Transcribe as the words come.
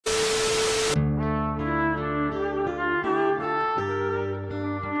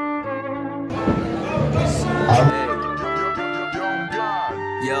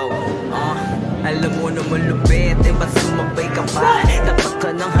na malupit, eh ba't sumabay ka pa? Dapat ka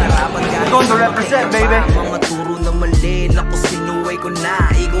ng harapan kahit to represent, baby. Mga turo na mali, naku sinuway ko na.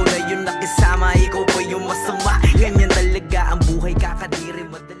 Ikaw na yung nakisama, ikaw pa yung masama. Ganyan talaga ang buhay, kakadiri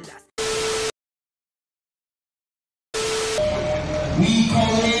madalas. We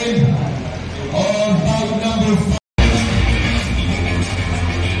call in on bout number 5.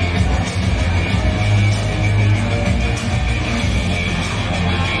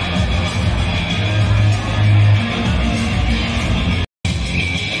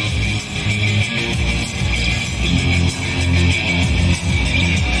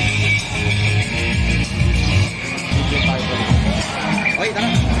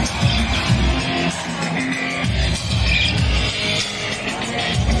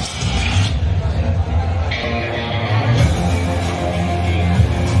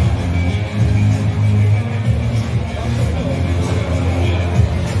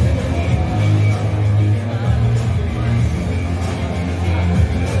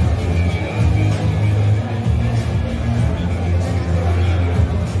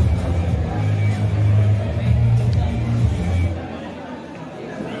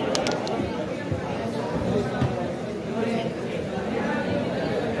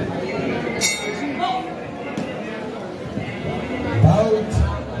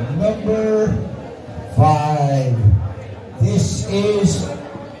 Number 5. This is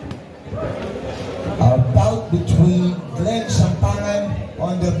a bout between Glen Sampangan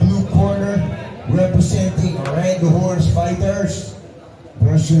on the blue corner, representing Red Horse Fighters,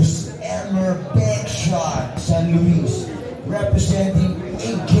 versus Elmar BankShot San Luis, representing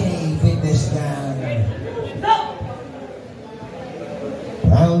AK Fitness Down.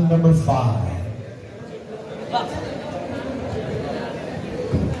 Round number 5.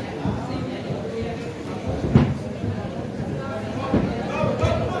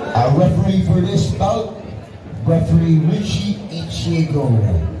 Our referee for this bout, referee Richie Ichiego.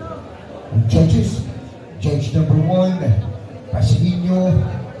 Judges, judge number 1, Pasilino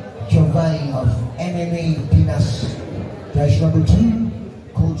Giovanni of MMA Pinas. Judge number 2,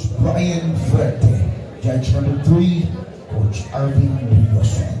 Coach Brian Fuerte. Judge number 3, Coach Arvin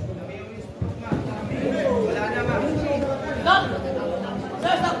Rios.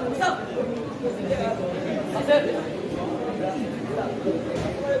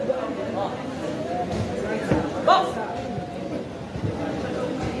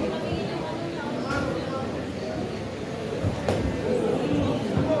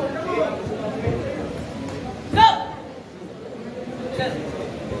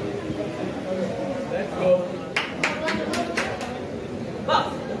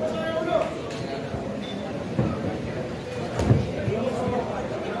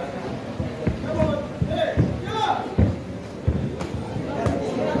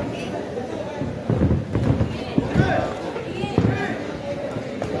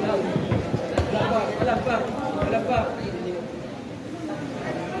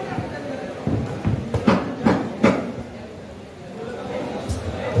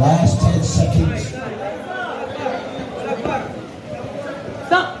 Last 10 seconds.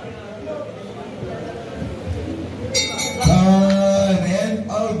 Stop. End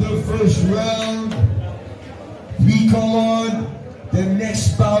of the first round. We call on the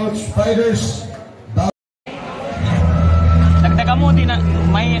next bout fighters. Dagdagan mo, di na,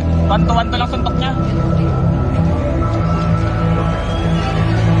 may 1-to-1 lang suntok niya.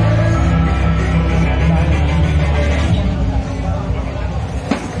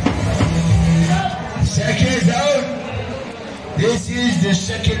 Seconds out. This is the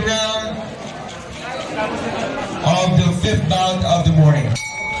second round of the 5th bout of the morning.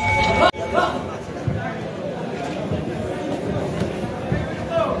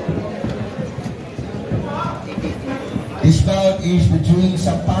 This bout is between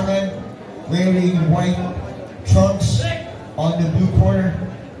Sampangan, wearing white trunks on the blue corner,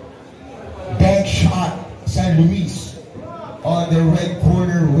 BankShot San Luis on the red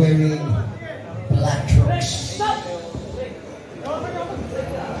corner, wearing black trunks.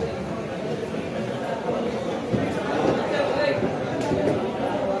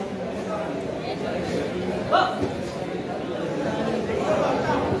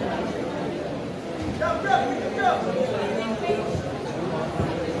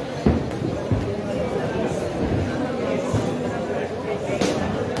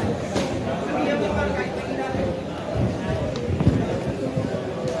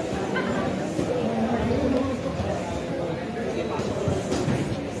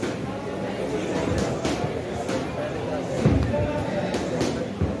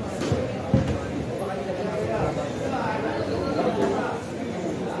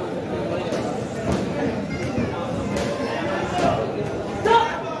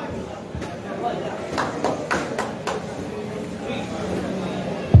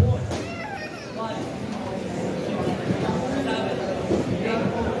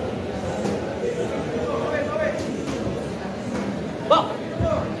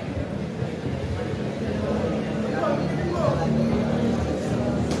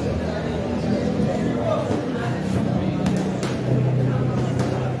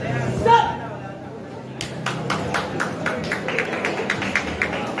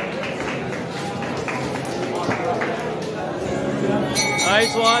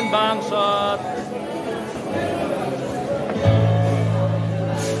 Nice one, BankShot.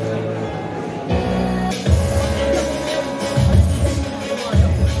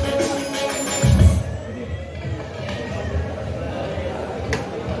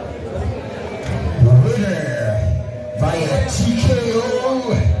 Via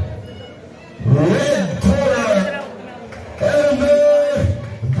TKO, red corner, Elmar,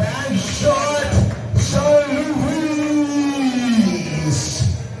 BankShot, San Luis,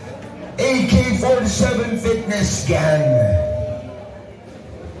 AK-47 Fitness Gang.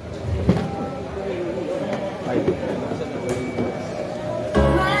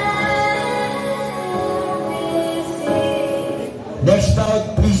 Next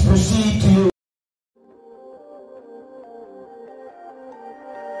bout, please proceed to your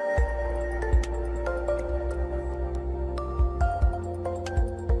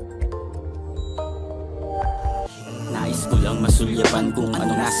Nais ko lang masulyapan kung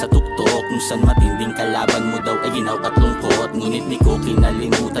ano nasa tuktok, kung saan matinding kalaban mo daw ay ginaw at lungkot. Ngunit di ko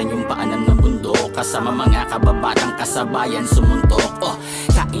kinalimutan yung paanan ng bundok, kasama mga kababatang kasabayan sumuntok.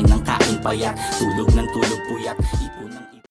 Kain ng kain payat, tulog ng tulog puyat.